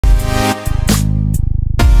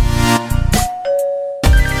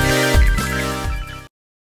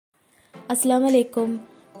അസ്സലാമലൈക്കും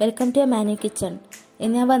welcome to Mani kitchen.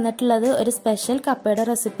 ഇന്ന് ഞാൻ വന്നിട്ടുള്ളത് ഒരു സ്പെഷ്യൽ കപ്പയുടെ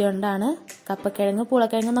റെസിപ്പി കൊണ്ടാണ്. കപ്പക്കിഴങ്ങ്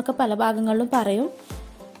പൂളക്കിഴങ്ങ് എന്നൊക്കെ പല ഭാഗങ്ങളിലും പറയും.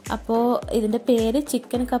 അപ്പോൾ ഇതിൻ്റെ പേര്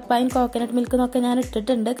ചിക്കൻ കപ്പ ആൻഡ് കോക്കനട്ട് മിൽക്ക് എന്നൊക്കെ ഞാൻ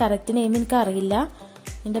ഇട്ടിട്ടുണ്ട്. കറക്റ്റ് നെയിം എനിക്ക് അറിയില്ല.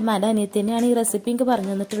 എൻ്റെ അനിയത്തി തന്നെയാണ് ഈ റെസിപ്പി എനിക്ക്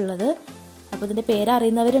പറഞ്ഞു തന്നിട്ടുള്ളത്. അപ്പോൾ ഇതിൻ്റെ പേര്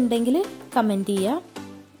അറിയുന്നവരുണ്ടെങ്കിൽ കമൻറ്റ് ചെയ്യുക.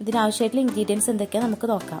 ഇതിനാവശ്യമായിട്ടുള്ള ഇൻഗ്രീഡിയൻസ് എന്തൊക്കെയാണ് നമുക്ക്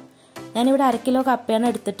നോക്കാം. ഞാനിവിടെ 1 കിലോ കപ്പയാണ്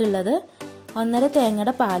എടുത്തിട്ടുള്ളത്. 1.5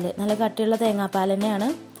 തേങ്ങയുടെ പാല്, നല്ല കട്ടിയുള്ള തേങ്ങാപ്പാൽ തന്നെയാണ്.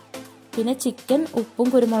 പിന്നെ ചിക്കൻ ഉപ്പും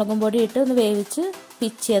കുരുമുളകും പൊടി ഇട്ട് ഒന്ന് വേവിച്ച്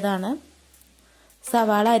പിച്ചിയതാണ്.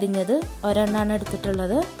 സവാള അരിഞ്ഞത് ഒരെണ്ണമാണ്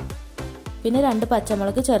എടുത്തിട്ടുള്ളത്. പിന്നെ 2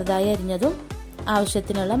 പച്ചമുളക് ചെറുതായി അരിഞ്ഞതും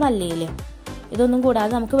ആവശ്യത്തിനുള്ള മല്ലിയില. ഇതൊന്നും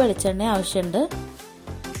കൂടാതെ നമുക്ക് വെളിച്ചെണ്ണ ആവശ്യമുണ്ട്.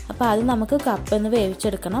 അപ്പോൾ ആദ്യം നമുക്ക് കപ്പ ഒന്ന്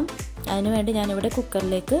വേവിച്ചെടുക്കണം. അതിനുവേണ്ടി ഞാനിവിടെ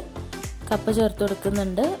കുക്കറിലേക്ക് കപ്പ ചേർത്ത്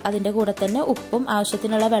കൊടുക്കുന്നുണ്ട്. അതിൻ്റെ കൂടെ തന്നെ ഉപ്പും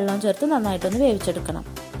ആവശ്യത്തിനുള്ള വെള്ളവും ചേർത്ത് നന്നായിട്ടൊന്ന് വേവിച്ചെടുക്കണം.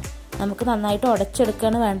 നമുക്ക് നന്നായിട്ട്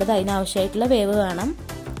ഉടച്ചെടുക്കുകയാണ് വേണ്ടത്. അതിനാവശ്യമായിട്ടുള്ള വേവ് വേണം.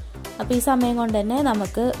 അപ്പോൾ ഈ സമയം കൊണ്ട് തന്നെ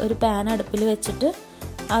നമുക്ക് ഒരു പാൻ അടുപ്പിൽ വെച്ചിട്ട്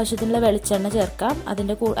ആവശ്യത്തിനുള്ള വെളിച്ചെണ്ണ ചേർക്കാം.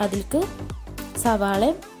 അതിലേക്ക്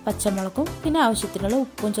സവാളയും പച്ചമുളകും പിന്നെ ആവശ്യത്തിനുള്ള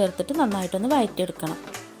ഉപ്പും ചേർത്തിട്ട് നന്നായിട്ടൊന്ന് വഴറ്റിയെടുക്കണം.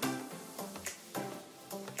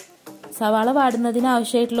 സവാള വാടുന്നതിന്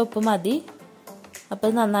ആവശ്യമായിട്ടുള്ള ഉപ്പ് മതി.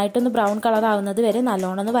 അപ്പോൾ നന്നായിട്ടൊന്ന് ബ്രൗൺ കളർ ആവുന്നത് വരെ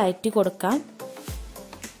നല്ലോണം ഒന്ന് വഴറ്റി കൊടുക്കാം.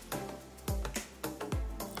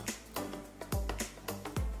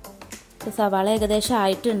 സവാള ഏകദേശം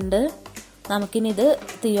ആയിട്ടുണ്ട്. നമുക്കിനി ഇത്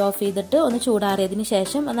തീ ഓഫ് ചെയ്തിട്ട് ഒന്ന് ചൂടാറിയതിന്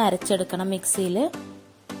ശേഷം ഒന്ന് അരച്ചെടുക്കണം മിക്സിയിൽ.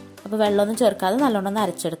 അപ്പോൾ വെള്ളമൊന്നും ചേർക്കാതെ നല്ലോണം ഒന്ന്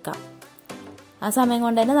അരച്ചെടുക്കാം. ആ സമയം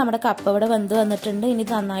കൊണ്ട് തന്നെ നമ്മുടെ കപ്പ ഇവിടെ വെന്ത് വന്നിട്ടുണ്ട്. ഇനി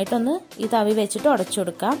നന്നായിട്ടൊന്ന് ഈ തവി വെച്ചിട്ട് ഉടച്ചു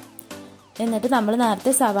കൊടുക്കാം. എന്നിട്ട് നമ്മൾ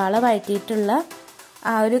നേരത്തെ സവാള വഴറ്റിയിട്ടുള്ള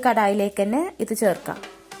ആ ഒരു കടായിലേക്ക് തന്നെ ഇത് ചേർക്കാം.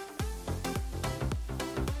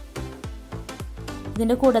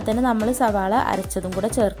 ഇതിൻ്റെ കൂടെ തന്നെ നമ്മൾ സവാള അരച്ചതും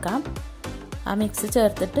കൂടെ ചേർക്കാം. ആ മിക്സ്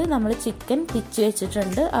ചേർത്തിട്ട് നമ്മൾ ചിക്കൻ പിച്ച്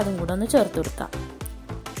വെച്ചിട്ടുണ്ട്, അതും കൂടെ ഒന്ന് ചേർത്ത് കൊടുക്കാം.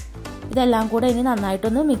 ഇതെല്ലാം കൂടെ ഇനി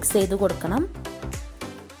നന്നായിട്ടൊന്ന് മിക്സ് ചെയ്ത് കൊടുക്കണം.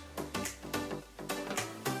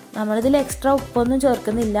 നമ്മളിതിൽ എക്സ്ട്രാ ഉപ്പൊന്നും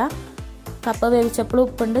ചേർക്കുന്നില്ല. കപ്പ വേവിച്ചപ്പോൾ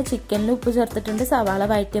ഉപ്പുണ്ട്, ചിക്കനിൽ ഉപ്പ് ചേർത്തിട്ടുണ്ട്, സവാള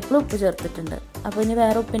വഴറ്റിയപ്പോൾ ഉപ്പ് ചേർത്തിട്ടുണ്ട്. അപ്പോൾ ഇനി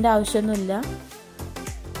വേറെ ഉപ്പിൻ്റെ ആവശ്യമൊന്നുമില്ല.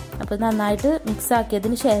 അപ്പോൾ നന്നായിട്ട് മിക്സ്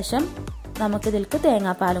ആക്കിയതിന് ശേഷം നമുക്കിതിലേക്ക്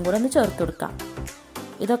തേങ്ങാപ്പാലും കൂടെ ഒന്ന് ചേർത്ത് കൊടുക്കാം.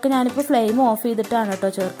 ഇതൊക്കെ ഞാനിപ്പോൾ ഫ്ലെയിം ഓഫ് ചെയ്തിട്ടാണ് കേട്ടോ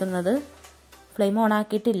ചേർക്കുന്നത്. ഫ്ലെയിം ഓൺ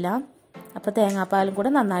ആക്കിയിട്ടില്ല. അപ്പോൾ തേങ്ങാപ്പാലും കൂടെ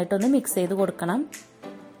നന്നായിട്ടൊന്ന് മിക്സ് ചെയ്ത് കൊടുക്കണം.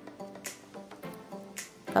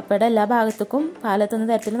 കപ്പയുടെ എല്ലാ ഭാഗത്തേക്കും പാലെത്തുന്ന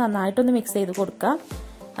തരത്തിൽ നന്നായിട്ടൊന്ന് മിക്സ് ചെയ്ത് കൊടുക്കാം.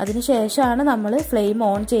 അതിന് ശേഷമാണ് നമ്മൾ ഫ്ലെയിം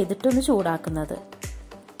ഓൺ ചെയ്തിട്ടൊന്ന് ചൂടാക്കുന്നത്.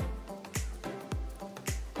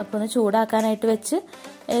 അപ്പോൾ ഒന്ന് ചൂടാക്കാനായിട്ട് വെച്ച്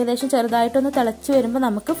ഏകദേശം ചെറുതായിട്ടൊന്ന് തിളച്ച് വരുമ്പോൾ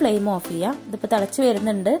നമുക്ക് ഫ്ലെയിം ഓഫ് ചെയ്യാം. ഇതിപ്പോൾ തിളച്ച്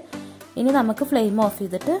വരുന്നുണ്ട്. ഇനി നമുക്ക് ഫ്ലെയിം ഓഫ്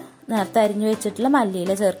ചെയ്തിട്ട് നേരത്തെ അരിഞ്ഞു വെച്ചിട്ടുള്ള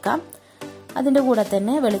മല്ലിയില ചേർക്കാം. അതിൻ്റെ കൂടെ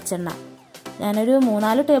തന്നെ വെളിച്ചെണ്ണ, ഞാനൊരു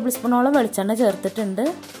 3-4 ടേബിൾ സ്പൂണോളം വെളിച്ചെണ്ണ ചേർത്തിട്ടുണ്ട്.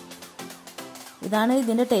 ഇതാണ്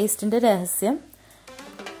ഇതിൻ്റെ ടേസ്റ്റിൻ്റെ രഹസ്യം.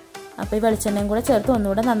 അപ്പോൾ ഈ വെളിച്ചെണ്ണയും കൂടെ ചേർത്ത്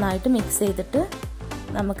ഒന്നുകൂടെ നന്നായിട്ട് മിക്സ് ചെയ്തിട്ട്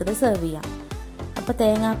നമുക്കിത് സെർവ് ചെയ്യാം. അപ്പോൾ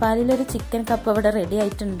തേങ്ങാപ്പാലിലൊരു ചിക്കൻ കപ്പ ഇവിടെ റെഡി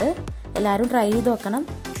ആയിട്ടുണ്ട്. എല്ലാവരും ട്രൈ ചെയ്ത് നോക്കണം.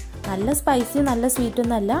 നല്ല സ്പൈസിയും നല്ല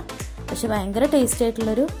സ്വീറ്റൊന്നും അല്ല, പക്ഷെ ഭയങ്കര ടേസ്റ്റി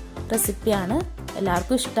ആയിട്ടുള്ളൊരു റെസിപ്പിയാണ്.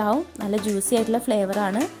 എല്ലാവർക്കും ഇഷ്ടമാവും. നല്ല ജ്യൂസി ആയിട്ടുള്ള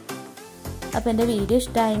ഫ്ലേവറാണ്. അപ്പോൾ എൻ്റെ വീഡിയോ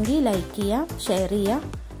ഇഷ്ടമായെങ്കിൽ ലൈക്ക് ചെയ്യുക, ഷെയർ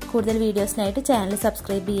ചെയ്യുക. കൂടുതൽ വീഡിയോസിനായിട്ട് ചാനൽ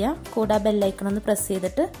സബ്സ്ക്രൈബ് ചെയ്യുക. കൂടാതെ ബെല്ലൈക്കൺ ഒന്ന് പ്രസ്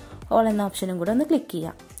ചെയ്തിട്ട് ഓൾ എന്ന ഓപ്ഷനും കൂടെ ഒന്ന് ക്ലിക്ക്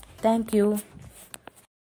ചെയ്യുക. Thank you.